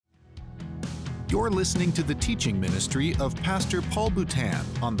You're listening to the teaching ministry of Pastor Paul Boutan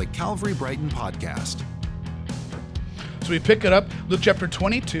on the Calvary Brighton podcast. So we pick it up, Luke chapter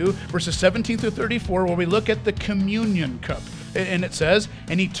 22, verses 17 through 34, where we look at the communion cup. And it says,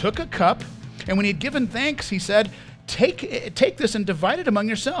 "And he took a cup, and when he had given thanks, he said, Take this and divide it among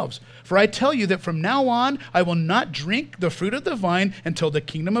yourselves. For I tell you that from now on I will not drink the fruit of the vine until the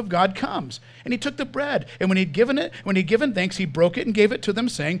kingdom of God comes." And he took the bread, and when he had given thanks, he broke it and gave it to them,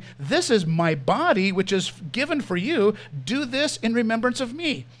 saying, "This is my body, which is given for you. Do this in remembrance of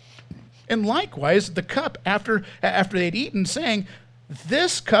me." And likewise the cup after they had eaten, saying,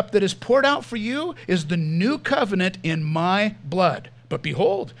 "This cup that is poured out for you is the new covenant in my blood. But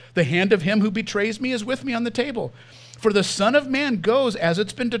behold, the hand of him who betrays me is with me on the table. For the Son of Man goes as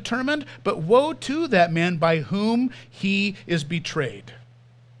it's been determined, but woe to that man by whom he is betrayed."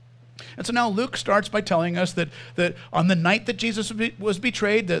 And so now Luke starts by telling us that on the night that Jesus was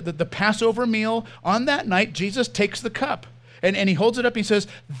betrayed, the Passover meal, on that night, Jesus takes the cup. And he holds it up, he says,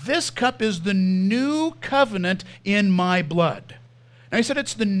 "This cup is the new covenant in my blood." Now he said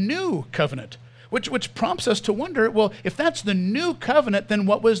it's the new covenant, which prompts us to wonder, well, if that's the new covenant, then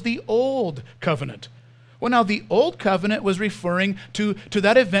what was the old covenant? Well, now the old covenant was referring to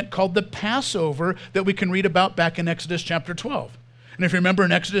that event called the Passover that we can read about back in Exodus chapter 12. And if you remember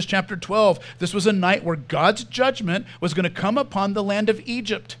in Exodus chapter 12, this was a night where God's judgment was going to come upon the land of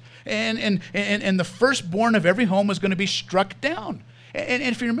Egypt. And the firstborn of every home was going to be struck down. And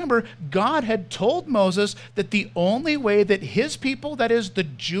if you remember, God had told Moses that the only way that his people, that is the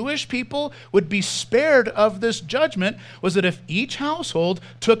Jewish people, would be spared of this judgment was that if each household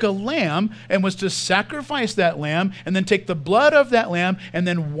took a lamb and was to sacrifice that lamb and then take the blood of that lamb and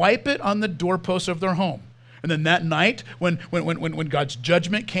then wipe it on the doorposts of their home. And then that night, when God's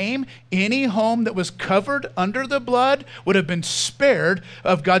judgment came, any home that was covered under the blood would have been spared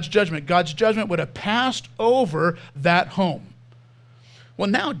of God's judgment. God's judgment would have passed over that home. Well,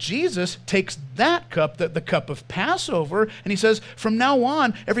 now Jesus takes that cup, the cup of Passover, and he says, from now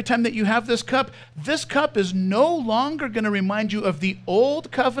on, every time that you have this cup is no longer going to remind you of the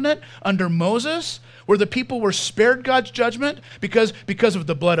old covenant under Moses, where the people were spared God's judgment because of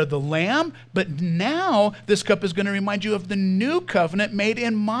the blood of the lamb, but now this cup is going to remind you of the new covenant made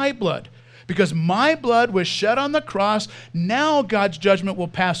in my blood. Because my blood was shed on the cross, now God's judgment will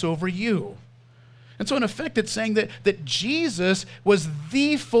pass over you. And so in effect, it's saying that Jesus was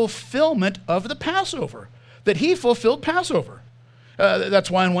the fulfillment of the Passover, that he fulfilled Passover. That's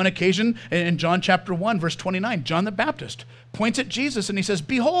why on one occasion in John chapter 1, verse 29, John the Baptist points at Jesus and he says,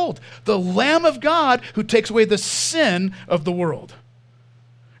 "Behold, the Lamb of God who takes away the sin of the world."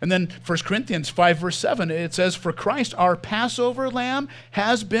 And then 1 Corinthians 5, verse 7, it says, "For Christ, our Passover lamb,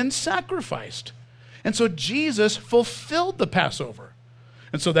 has been sacrificed." And so Jesus fulfilled the Passover.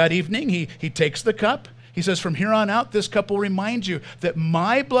 And so that evening, he takes the cup. He says, "From here on out, this cup will remind you that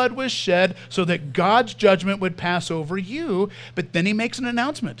my blood was shed so that God's judgment would pass over you." But then he makes an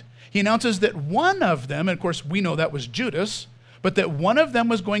announcement. He announces that one of them, and of course we know that was Judas, but that one of them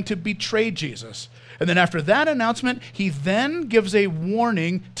was going to betray Jesus. And then after that announcement, he then gives a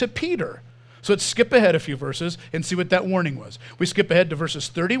warning to Peter. So let's skip ahead a few verses and see what that warning was. We skip ahead to verses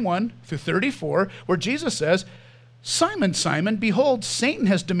 31 through 34, where Jesus says, "Simon, Simon, behold, Satan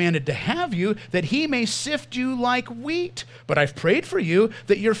has demanded to have you, that he may sift you like wheat. But I've prayed for you,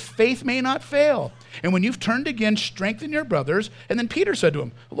 that your faith may not fail. And when you've turned again, strengthen your brothers." And then Peter said to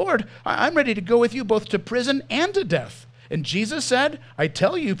him, "Lord, I'm ready to go with you both to prison and to death." And Jesus said, "I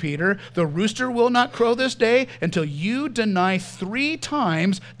tell you, Peter, the rooster will not crow this day until you deny 3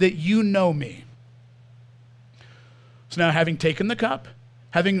 times that you know me." So now, having taken the cup,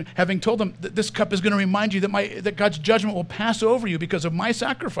 having told them that this cup is going to remind you that God's judgment will pass over you because of my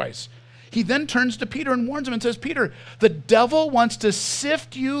sacrifice, he then turns to Peter and warns him and says, "Peter, the devil wants to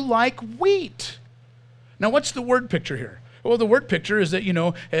sift you like wheat." Now, what's the word picture here? Well, the word picture is that,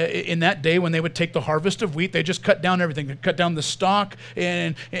 in that day when they would take the harvest of wheat, they just cut down everything. They cut down the stalk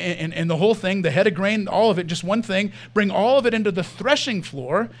and the whole thing, the head of grain, all of it, just one thing, bring all of it into the threshing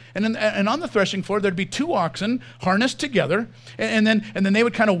floor. And on the threshing floor, there'd be 2 oxen harnessed together. And then they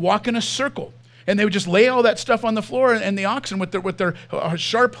would kind of walk in a circle. And they would just lay all that stuff on the floor, and the oxen with their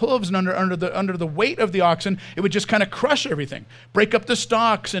sharp hooves and under the weight of the oxen, it would just kind of crush everything, break up the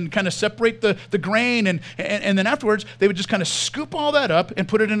stalks and kind of separate the grain. And then afterwards, they would just kind of scoop all that up and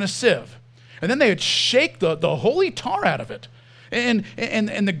put it in a sieve. And then they would shake the holy tar out of it. And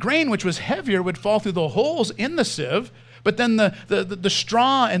the grain, which was heavier, would fall through the holes in the sieve. But then the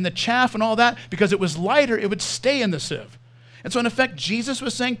straw and the chaff and all that, because it was lighter, it would stay in the sieve. And so in effect, Jesus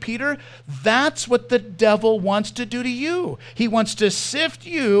was saying, Peter, that's what the devil wants to do to you. He wants to sift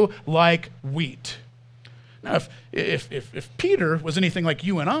you like wheat. Now, if Peter was anything like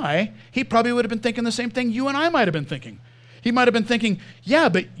you and I, he probably would have been thinking the same thing you and I might have been thinking. He might have been thinking, yeah,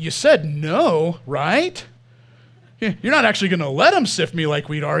 but you said no, right? You're not actually going to let him sift me like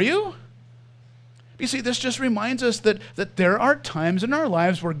wheat, are you? You see, this just reminds us that there are times in our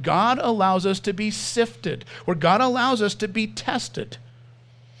lives where God allows us to be sifted, where God allows us to be tested.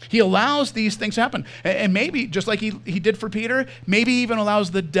 He allows these things to happen. And maybe, just like he did for Peter, maybe he even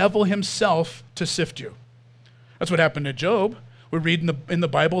allows the devil himself to sift you. That's what happened to Job. We read in the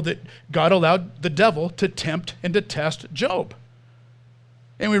Bible that God allowed the devil to tempt and to test Job.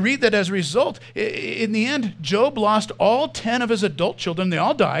 And we read that as a result, in the end, Job lost all 10 of his adult children. They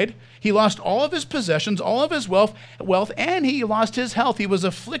all died. He lost all of his possessions, all of his wealth, and he lost his health. He was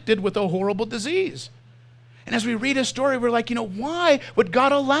afflicted with a horrible disease. And as we read his story, we're like, why would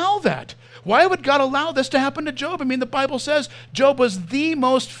God allow that? Why would God allow this to happen to Job? I mean, the Bible says Job was the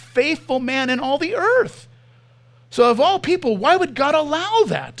most faithful man in all the earth. So of all people, why would God allow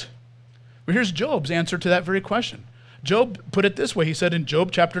that? Well, here's Job's answer to that very question. Job put it this way. He said in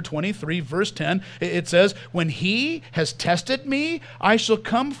Job chapter 23, verse 10, it says, when he has tested me, I shall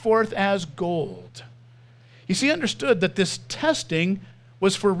come forth as gold. You see, he understood that this testing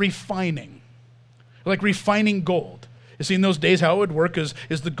was for refining, like refining gold. You see, in those days, how it would work is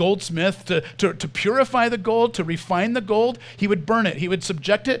the goldsmith, to purify the gold, to refine the gold, he would burn it. He would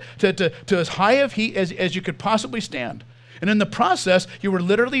subject it to as high of heat as you could possibly stand. And in the process, you were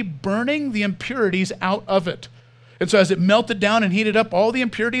literally burning the impurities out of it. And so as it melted down and heated up, all the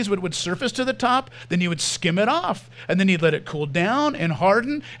impurities would surface to the top, then you would skim it off, and then you'd let it cool down and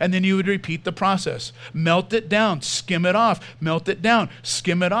harden, and then you would repeat the process. Melt it down, skim it off, melt it down,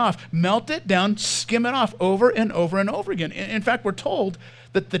 skim it off, melt it down, skim it off, over and over and over again. In fact, we're told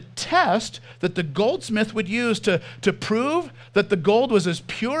that the test that the goldsmith would use to prove that the gold was as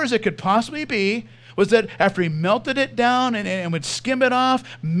pure as it could possibly be was that after he melted it down and would skim it off,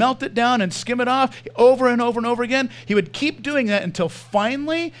 melt it down and skim it off over and over and over again, he would keep doing that until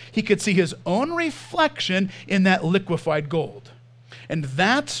finally he could see his own reflection in that liquefied gold. And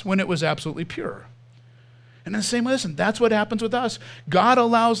that's when it was absolutely pure. And in the same way, listen, that's what happens with us. God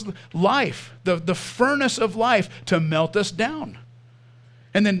allows life, the furnace of life, to melt us down.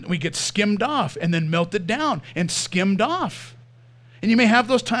 And then we get skimmed off and then melted down and skimmed off. And you may have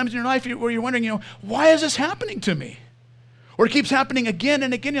those times in your life where you're wondering, why is this happening to me? Or it keeps happening again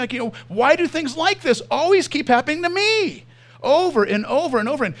and again. You're like, why do things like this always keep happening to me? Over and over and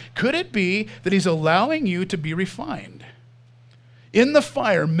over. And could it be that he's allowing you to be refined? In the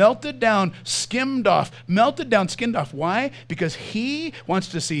fire, melted down, skimmed off, melted down, skimmed off. Why? Because he wants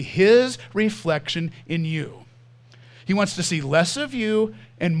to see his reflection in you. He wants to see less of you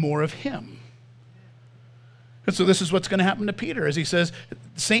and more of him. And so this is what's going to happen to Peter, as he says,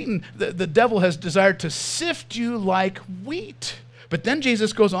 Satan, the devil has desired to sift you like wheat. But then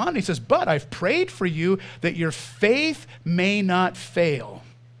Jesus goes on, and he says, but I've prayed for you that your faith may not fail.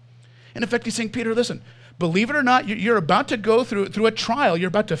 In effect, he's saying, Peter, listen, believe it or not, you're about to go through a trial. You're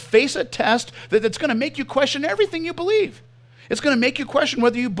about to face a test that's going to make you question everything you believe. It's going to make you question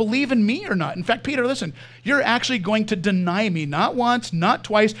whether you believe in me or not. In fact, Peter, listen, you're actually going to deny me, not once, not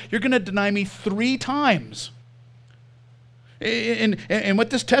twice. You're going to deny me 3 times. And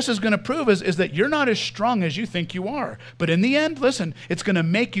what this test is going to prove is that you're not as strong as you think you are. But in the end, listen, it's going to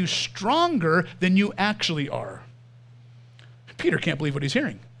make you stronger than you actually are. Peter can't believe what he's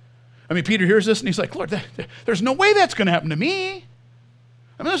hearing. I mean, Peter hears this and he's like, Lord, there's no way that's going to happen to me.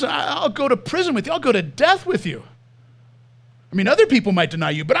 I mean, listen, I'll go to prison with you. I'll go to death with you. I mean, other people might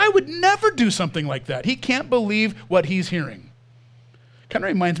deny you, but I would never do something like that. He can't believe what he's hearing. Kind of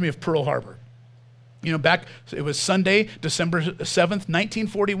reminds me of Pearl Harbor. Back, it was Sunday, December 7th,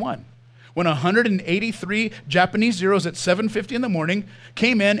 1941, when 183 Japanese Zeros at 7:50 in the morning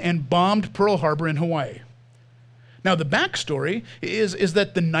came in and bombed Pearl Harbor in Hawaii. Now, the backstory is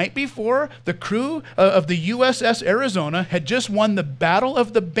that the night before, the crew of the USS Arizona had just won the Battle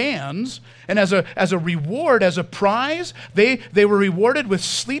of the Bands, and as a reward, as a prize, they were rewarded with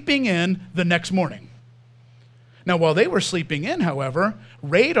sleeping in the next morning. Now, while they were sleeping in, however,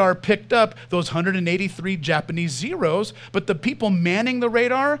 radar picked up those 183 Japanese Zeros, but the people manning the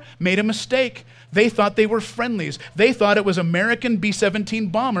radar made a mistake. They thought they were friendlies. They thought it was American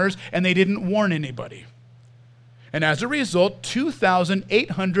B-17 bombers, and they didn't warn anybody. And as a result,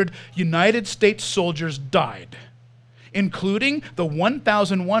 2,800 United States soldiers died, including the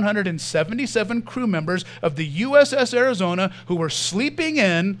 1,177 crew members of the USS Arizona who were sleeping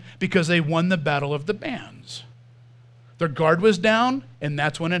in because they won the Battle of the Bands. Their guard was down, and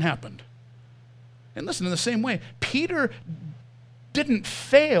that's when it happened. And listen, in the same way, Peter didn't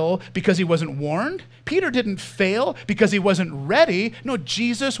fail because he wasn't warned. Peter didn't fail because he wasn't ready. No,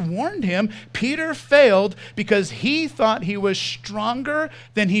 Jesus warned him. Peter failed because he thought he was stronger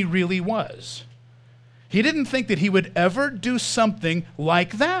than he really was. He didn't think that he would ever do something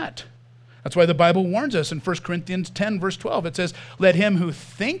like that. That's why the Bible warns us in 1 Corinthians 10, verse 12. It says, "Let him who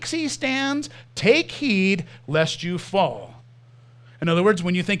thinks he stands take heed lest you fall." In other words,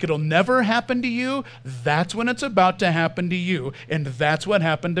 when you think it'll never happen to you, that's when it's about to happen to you. And that's what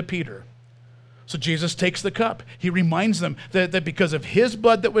happened to Peter. So Jesus takes the cup. He reminds them that because of his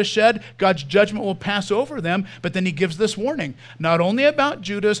blood that was shed, God's judgment will pass over them. But then he gives this warning, not only about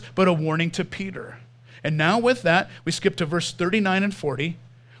Judas, but a warning to Peter. And now with that, we skip to verse 39 and 40,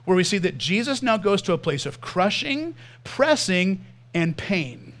 where we see that Jesus now goes to a place of crushing, pressing, and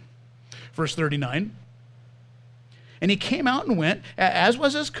pain. Verse 39, "And he came out and went, as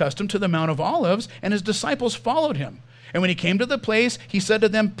was his custom, to the Mount of Olives, and his disciples followed him. And when he came to the place, he said to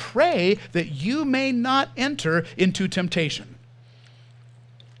them, 'Pray that you may not enter into temptation.'"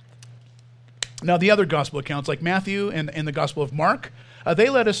 Now, the other gospel accounts, like Matthew and the Gospel of Mark, they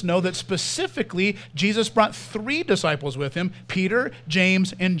let us know that specifically Jesus brought 3 disciples with him, Peter,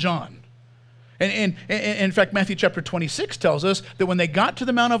 James, and John. And in fact, Matthew chapter 26 tells us that when they got to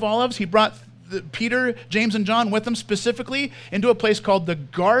the Mount of Olives, he brought Peter, James, and John with them specifically into a place called the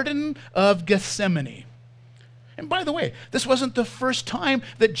Garden of Gethsemane. And by the way, this wasn't the first time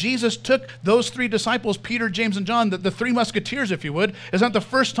that Jesus took those 3 disciples, Peter, James, and John, the 3 musketeers, if you would. It's not the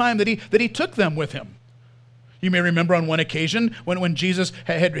first time that he took them with him. You may remember on one occasion when Jesus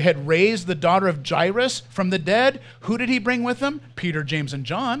had raised the daughter of Jairus from the dead, who did he bring with him? Peter, James, and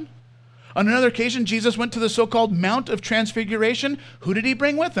John. On another occasion, Jesus went to the so-called Mount of Transfiguration. Who did he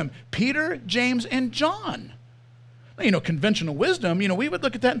bring with him? Peter, James, and John. Conventional wisdom, we would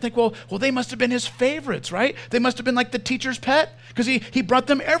look at that and think, well, they must have been his favorites, right? They must have been like the teacher's pet because he brought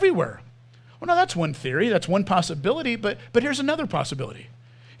them everywhere. Well, no, that's one theory. That's one possibility, but here's another possibility.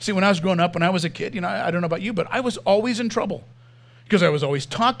 See, when I was growing up, when I was a kid, I don't know about you, but I was always in trouble because I was always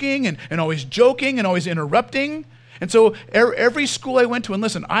talking and always joking and always interrupting. And so every school I went to, and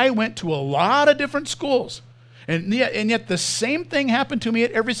listen, I went to a lot of different schools. And yet the same thing happened to me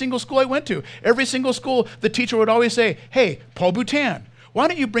at every single school I went to. Every single school, the teacher would always say, "Hey, Paul Boutan, why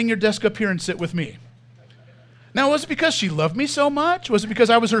don't you bring your desk up here and sit with me?" Now, was it because she loved me so much? Was it because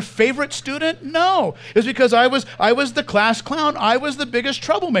I was her favorite student? No. It was because I was the class clown. I was the biggest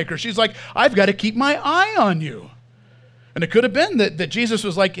troublemaker. She's like, "I've got to keep my eye on you." And it could have been that Jesus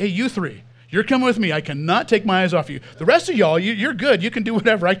was like, "Hey, you 3, you're coming with me. I cannot take my eyes off you. The rest of y'all, you're good. You can do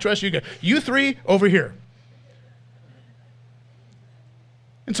whatever. I trust you. You 3 over here."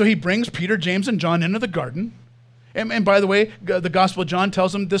 And so he brings Peter, James, and John into the garden. And by the way, the Gospel of John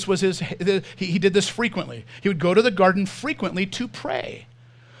tells him this was he did this frequently. He would go to the garden frequently to pray.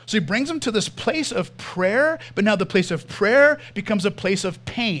 So he brings them to this place of prayer, but now the place of prayer becomes a place of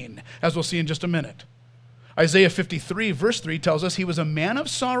pain, as we'll see in just a minute. Isaiah 53, verse 3 tells us he was a man of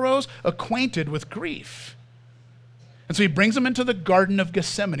sorrows, acquainted with grief. And so he brings them into the Garden of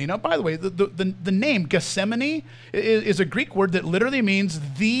Gethsemane. Now, by the way, the name Gethsemane is a Greek word that literally means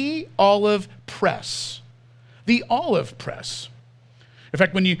the olive press. The olive press. In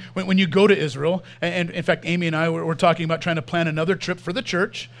fact, when you go to Israel, and in fact, Amy and I were talking about trying to plan another trip for the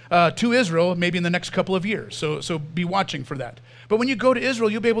church to Israel, maybe in the next couple of years. So be watching for that. But when you go to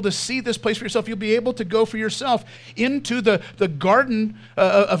Israel, you'll be able to see this place for yourself. You'll be able to go for yourself into the Garden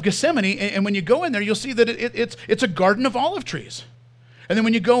of Gethsemane. And when you go in there, you'll see that it's a garden of olive trees. And then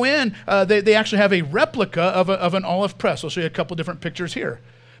when you go in, they actually have a replica of an olive press. I'll show you a couple different pictures here.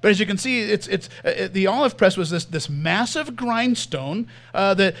 But as you can see, the olive press was this massive grindstone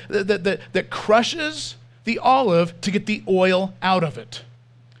that crushes the olive to get the oil out of it.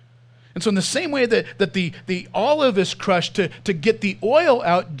 And so in the same way that the olive is crushed to get the oil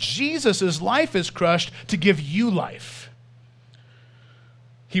out, Jesus' life is crushed to give you life.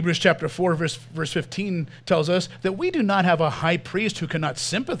 Hebrews chapter 4, verse 15 tells us that we do not have a high priest who cannot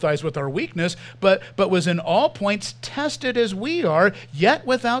sympathize with our weakness, but was in all points tested as we are, yet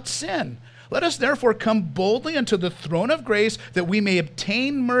without sin. Let us therefore come boldly unto the throne of grace that we may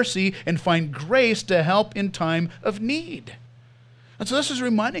obtain mercy and find grace to help in time of need. And so this is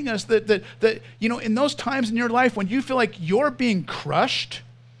reminding us that in those times in your life when you feel like you're being crushed,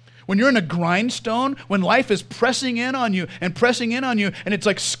 when you're in a grindstone, when life is pressing in on you, and it's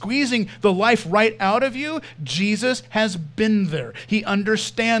like squeezing the life right out of you, Jesus has been there. He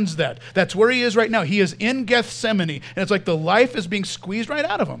understands that. That's where he is right now. He is in Gethsemane, and it's like the life is being squeezed right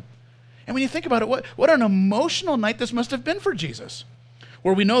out of him. And when you think about it, what an emotional night this must have been for Jesus.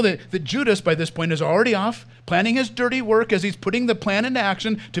 Where we know that Judas, by this point, is already off, planning his dirty work as he's putting the plan into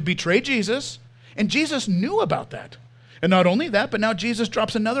action to betray Jesus. And Jesus knew about that. And not only that, but now Jesus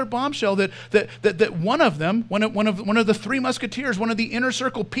drops another bombshell that one of them, one of the three musketeers, one of the inner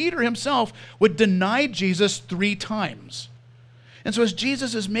circle, Peter himself, would deny Jesus 3 times. And so as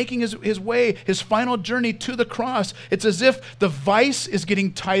Jesus is making his way, his final journey to the cross, it's as if the vice is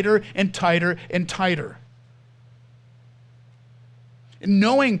getting tighter and tighter and tighter.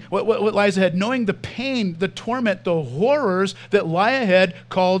 Knowing what lies ahead, knowing the pain, the torment, the horrors that lie ahead,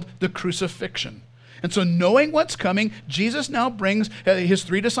 called the crucifixion. And so knowing what's coming, Jesus now brings his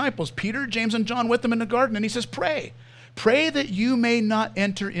 3 disciples, Peter, James, and John, with him in the garden, and he says, pray. Pray that you may not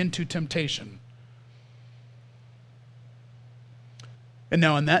enter into temptation. And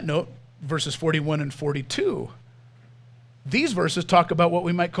now on that note, verses 41 and 42, these verses talk about what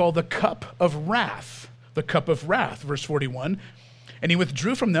we might call the cup of wrath. The cup of wrath, verse 41. And he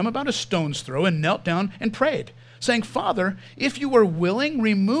withdrew from them about a stone's throw and knelt down and prayed, saying, Father, if you are willing,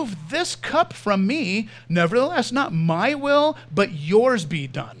 remove this cup from me. Nevertheless, not my will, but yours be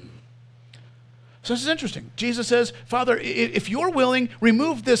done. So this is interesting. Jesus says, Father, if you're willing,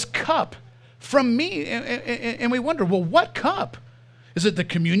 remove this cup from me. And we wonder, well, what cup? Is it the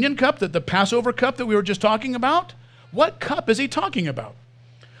communion cup, the Passover cup that we were just talking about? What cup is he talking about?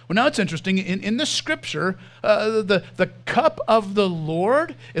 Well, now it's interesting. In the scripture, the cup of the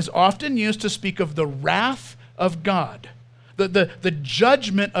Lord is often used to speak of the wrath of God, the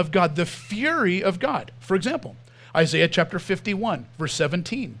judgment of God, the fury of God. For example, Isaiah chapter 51, verse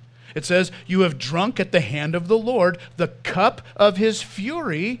 17. It says, you have drunk at the hand of the Lord the cup of his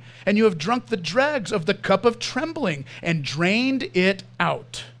fury, and you have drunk the dregs of the cup of trembling and drained it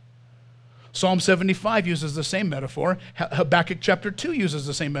out. Psalm 75 uses the same metaphor. Habakkuk chapter 2 uses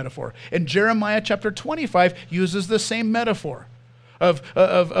the same metaphor. And Jeremiah chapter 25 uses the same metaphor of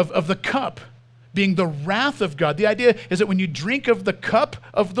the cup being the wrath of God. The idea is that when you drink of the cup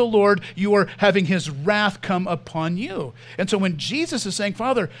of the Lord, you are having his wrath come upon you. And so when Jesus is saying,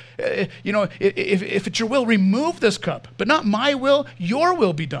 Father, if it's your will, remove this cup, but not my will, your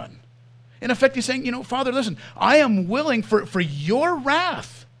will be done. In effect, he's saying, Father, listen, I am willing for your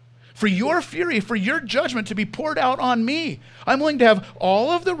wrath, for your fury, for your judgment to be poured out on me. I'm willing to have all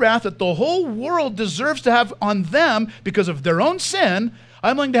of the wrath that the whole world deserves to have on them because of their own sin.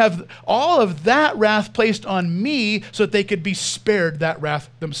 I'm willing to have all of that wrath placed on me so that they could be spared that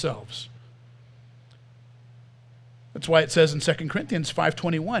wrath themselves. That's why it says in 2 Corinthians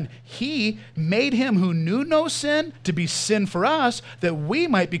 5:21, he made him who knew no sin to be sin for us, that we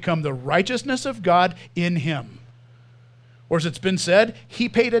might become the righteousness of God in him. Or as it's been said, he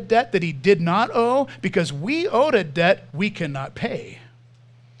paid a debt that he did not owe because we owed a debt we cannot pay.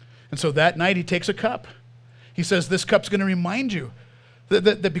 And so that night he takes a cup. He says, this cup's going to remind you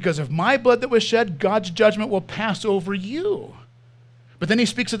that because of my blood that was shed, God's judgment will pass over you. But then he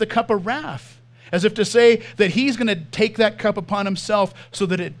speaks of the cup of wrath, as if to say that he's going to take that cup upon himself so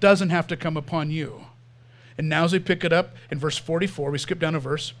that it doesn't have to come upon you. And now as we pick it up in verse 44, we skip down a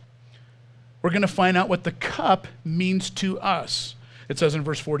verse, we're going to find out what the cup means to us. It says in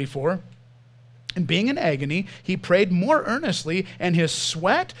verse 44, and being in agony, he prayed more earnestly, and his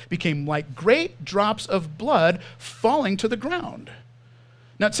sweat became like great drops of blood falling to the ground.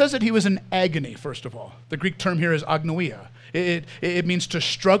 Now it says that he was in agony, first of all. The Greek term here is agnoia. It means to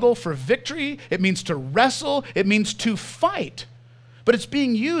struggle for victory. It means to wrestle. It means to fight. But it's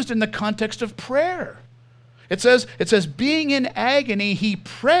being used in the context of prayer. It says, being in agony, he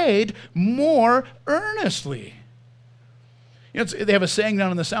prayed more earnestly. They have a saying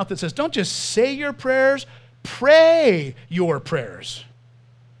down in the South that says, don't just say your prayers, pray your prayers.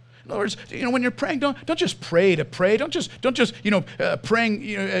 In other words, when you're praying, don't just pray to pray. Don't just praying,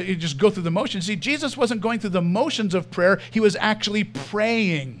 you just go through the motions. See, Jesus wasn't going through the motions of prayer. He was actually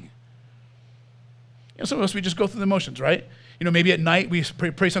praying. Some of us, we just go through the motions, right? Maybe at night we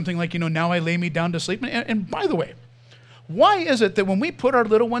pray something like, now I lay me down to sleep. And by the way, why is it that when we put our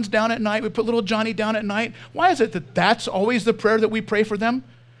little ones down at night, we put little Johnny down at night, why is it that that's always the prayer that we pray for them?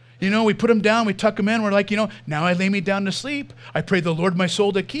 We put them down, we tuck them in, we're like, now I lay me down to sleep. I pray the Lord my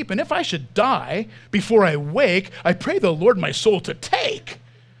soul to keep. And if I should die before I wake, I pray the Lord my soul to take.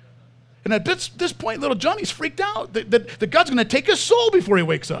 And at this point, little Johnny's freaked out that God's going to take his soul before he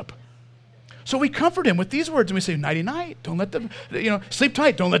wakes up. So we comfort him with these words and we say, nighty night, don't let sleep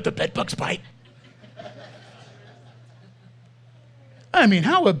tight, don't let the bed bugs bite. I mean,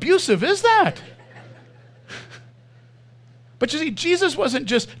 how abusive is that? But you see, Jesus wasn't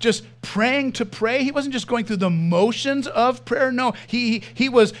just praying to pray. He wasn't just going through the motions of prayer. No, he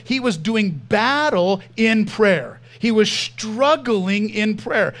was doing battle in prayer. He was struggling in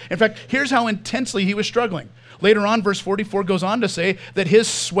prayer. In fact, here's how intensely he was struggling. Later on, verse 44 goes on to say that his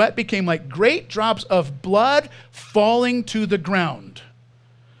sweat became like great drops of blood falling to the ground.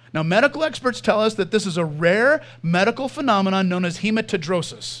 Now, medical experts tell us that this is a rare medical phenomenon known as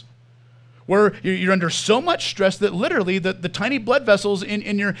hematidrosis, where you're under so much stress that literally the tiny blood vessels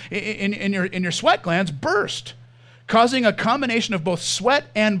in your sweat glands burst, causing a combination of both sweat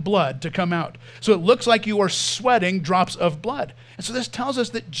and blood to come out. So it looks like you are sweating drops of blood. And so this tells us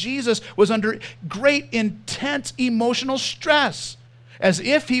that Jesus was under great, intense emotional stress, as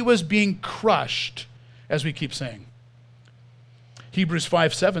if he was being crushed, as we keep saying. Hebrews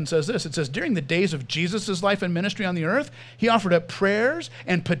 5:7 says this. It says, during the days of Jesus' life and ministry on the earth, he offered up prayers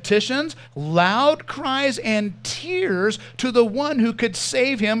and petitions, loud cries and tears to the one who could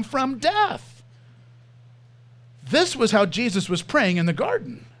save him from death. This was how Jesus was praying in the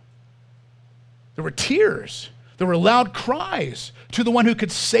garden. There were tears. There were loud cries to the one who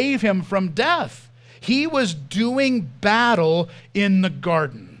could save him from death. He was doing battle in the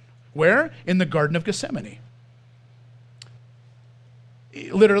garden. Where? In the Garden of Gethsemane.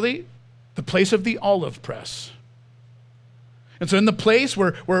 Literally, the place of the olive press. And so in the place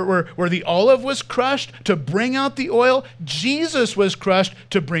where the olive was crushed to bring out the oil, Jesus was crushed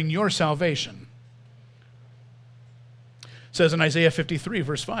to bring your salvation. It says in Isaiah 53,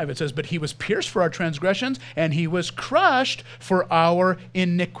 verse 5, it says, but he was pierced for our transgressions, and he was crushed for our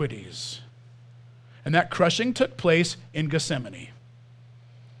iniquities. And that crushing took place in Gethsemane.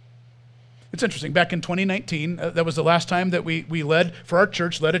 It's interesting. Back in 2019, that was the last time that we led a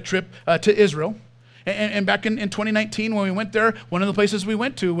trip to Israel. And back in 2019, when we went there, one of the places we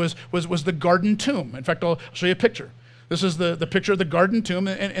went to was the Garden Tomb. In fact, I'll show you a picture. This is the picture of the Garden Tomb,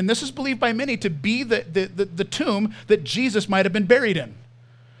 and this is believed by many to be the tomb that Jesus might have been buried in.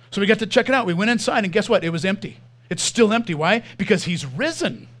 So we got to check it out. We went inside, and guess what? It was empty. It's still empty. Why? Because he's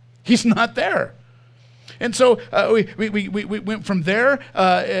risen. He's not there. And so we went from there,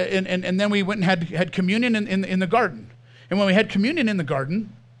 and then we went and had communion in the garden. And when we had communion in the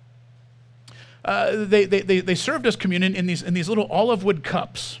garden, they served us communion in these little olive wood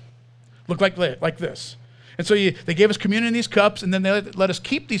cups, look like this. And so they gave us communion in these cups, and then they let us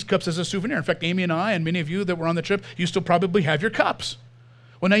keep these cups as a souvenir. In fact, Amy and I, and many of you that were on the trip, you still probably have your cups.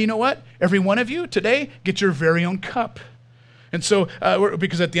 Well, now you know what? Every one of you today get your very own cup. And so,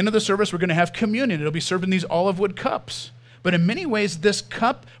 because at the end of the service, we're going to have communion. It'll be served in these olive wood cups. But in many ways, this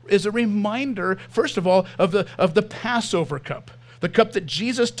cup is a reminder, first of all, of the Passover cup. The cup that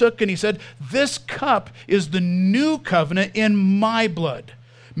Jesus took, and he said, this cup is the new covenant in my blood.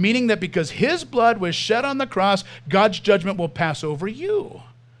 Meaning that because his blood was shed on the cross, God's judgment will pass over you.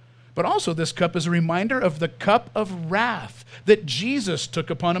 But also this cup is a reminder of the cup of wrath that Jesus took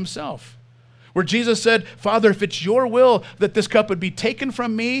upon himself. Where Jesus said, Father, if it's your will that this cup would be taken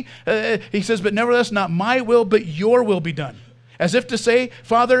from me, he says, but nevertheless, not my will, but your will be done. As if to say,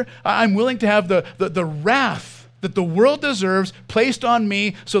 Father, I'm willing to have the wrath that the world deserves placed on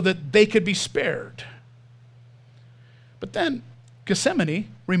me so that they could be spared. But then Gethsemane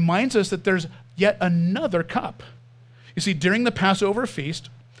reminds us that there's yet another cup. You see, during the Passover feast,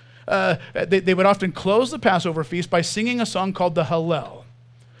 they would often close the Passover feast by singing a song called the Hallel.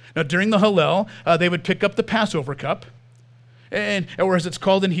 Now, during the Hallel, they would pick up the Passover cup, or as it's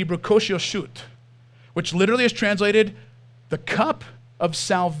called in Hebrew, koshio shut, which literally is translated the cup of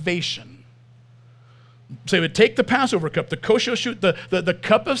salvation. So they would take the Passover cup, the koshio shut, the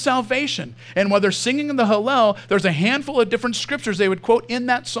cup of salvation. And while they're singing in the Hallel, there's a handful of different scriptures they would quote in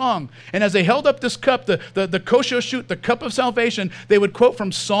that song. And as they held up this cup, the koshio shut, the cup of salvation, they would quote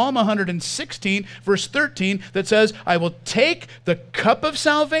from Psalm 116, verse 13, that says, I will take the cup of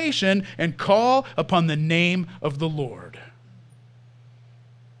salvation and call upon the name of the Lord.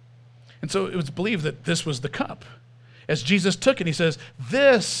 And so it was believed that this was the cup. As Jesus took it, he says,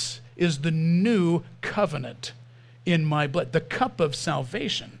 this is the new covenant in my blood, the cup of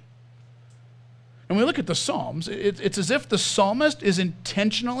salvation. And when we look at the Psalms, it's as if the psalmist is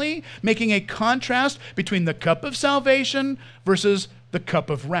intentionally making a contrast between the cup of salvation versus the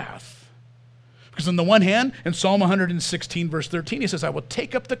cup of wrath. Because on the one hand, in Psalm 116, verse 13, he says, I will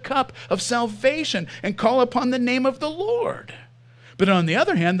take up the cup of salvation and call upon the name of the Lord. But on the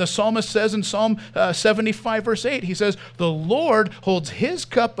other hand, the psalmist says in Psalm 75, verse 8, he says, the Lord holds his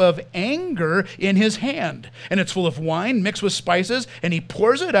cup of anger in his hand, and it's full of wine mixed with spices, and he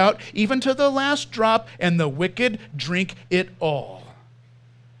pours it out even to the last drop, and the wicked drink it all.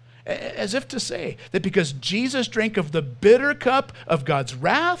 As if to say that because Jesus drank of the bitter cup of God's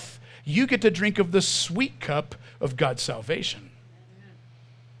wrath, you get to drink of the sweet cup of God's salvation.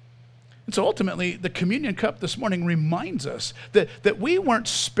 And so ultimately, the communion cup this morning reminds us that we weren't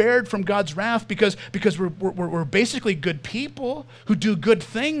spared from God's wrath because we're basically good people who do good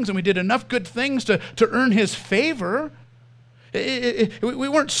things, and we did enough good things to earn his favor. We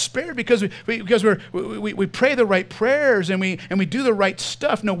weren't spared because we pray the right prayers and we do the right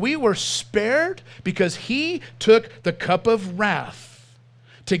stuff. No, we were spared because he took the cup of wrath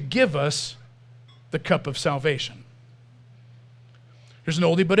to give us the cup of salvation. Here's an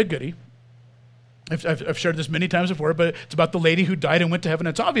oldie but a goodie. I've shared this many times before, but it's about the lady who died and went to heaven.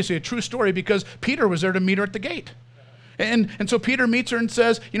 It's obviously a true story because Peter was there to meet her at the gate. And so Peter meets her and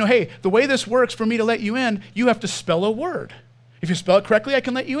says, hey, the way this works for me to let you in, you have to spell a word. If you spell it correctly, I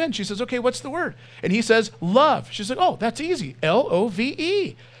can let you in. She says, okay, what's the word? And he says, love. She's like, oh, that's easy. Love.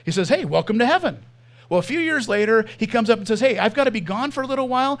 He says, hey, welcome to heaven. Well, a few years later, he comes up and says, hey, I've got to be gone for a little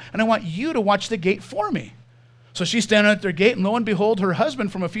while, and I want you to watch the gate for me. So she's standing at their gate, and lo and behold, her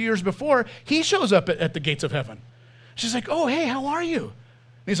husband from a few years before, he shows up at the gates of heaven. She's like, oh, hey, how are you? And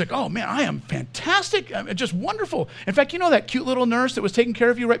he's like, oh, man, I am fantastic. I'm just wonderful. In fact, that cute little nurse that was taking care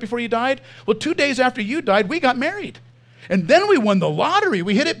of you right before you died? Well, 2 days after you died, we got married. And then we won the lottery.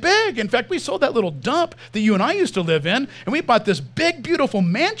 We hit it big. In fact, we sold that little dump that you and I used to live in, and we bought this big, beautiful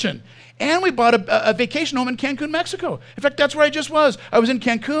mansion. And we bought a vacation home in Cancun, Mexico. In fact, that's where I just was. I was in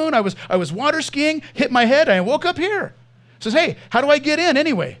Cancun. I was water skiing, hit my head, and I woke up here. Says, hey, how do I get in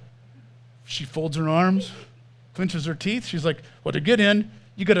anyway? She folds her arms, clenches her teeth. She's like, well, to get in,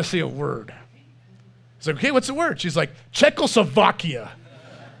 you got to say a word. He's like, okay, what's the word? She's like, Czechoslovakia.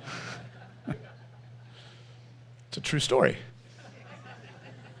 It's a true story.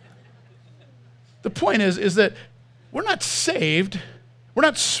 The point is that we're not saved. We're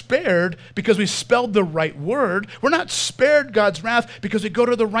not spared because we spelled the right word. We're not spared God's wrath because we go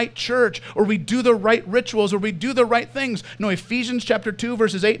to the right church or we do the right rituals or we do the right things. No, Ephesians chapter 2,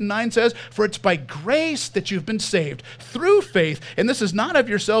 verses 8 and 9 says, for it's by grace that you've been saved through faith. And this is not of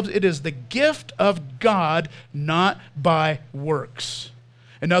yourselves. It is the gift of God, not by works.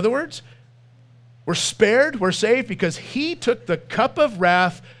 In other words, we're spared, we're saved because he took the cup of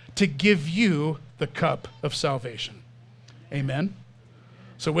wrath to give you the cup of salvation. Amen.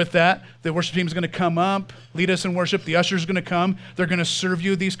 So with that, the worship team is going to come up, lead us in worship. The ushers are going to come. They're going to serve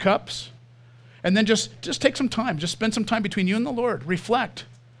you these cups. And then just take some time. Just spend some time between you and the Lord. Reflect.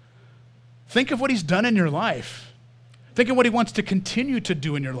 Think of what he's done in your life. Think of what he wants to continue to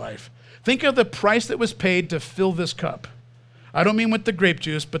do in your life. Think of the price that was paid to fill this cup. I don't mean with the grape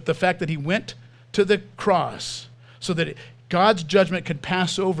juice, but the fact that he went to the cross so that God's judgment could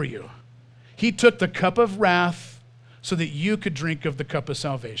pass over you. He took the cup of wrath so that you could drink of the cup of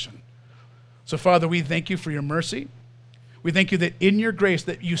salvation. So, Father, we thank you for your mercy. We thank you that in your grace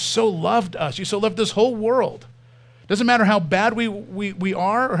that you so loved us. You so loved this whole world. Doesn't matter how bad we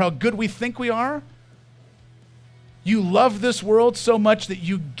are or how good we think we are. You love this world so much that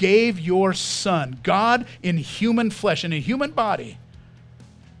you gave your Son, God in human flesh, in a human body,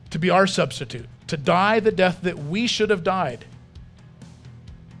 to be our substitute, to die the death that we should have died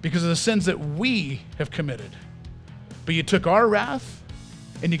because of the sins that we have committed. But you took our wrath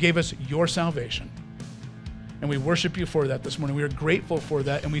and you gave us your salvation. And we worship you for that this morning. We are grateful for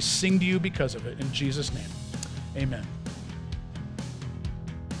that and we sing to you because of it. In Jesus' name, amen.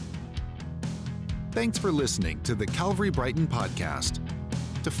 Thanks for listening to the Calvary Brighton podcast.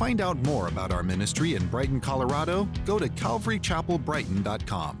 To find out more about our ministry in Brighton, Colorado, go to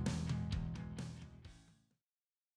calvarychapelbrighton.com.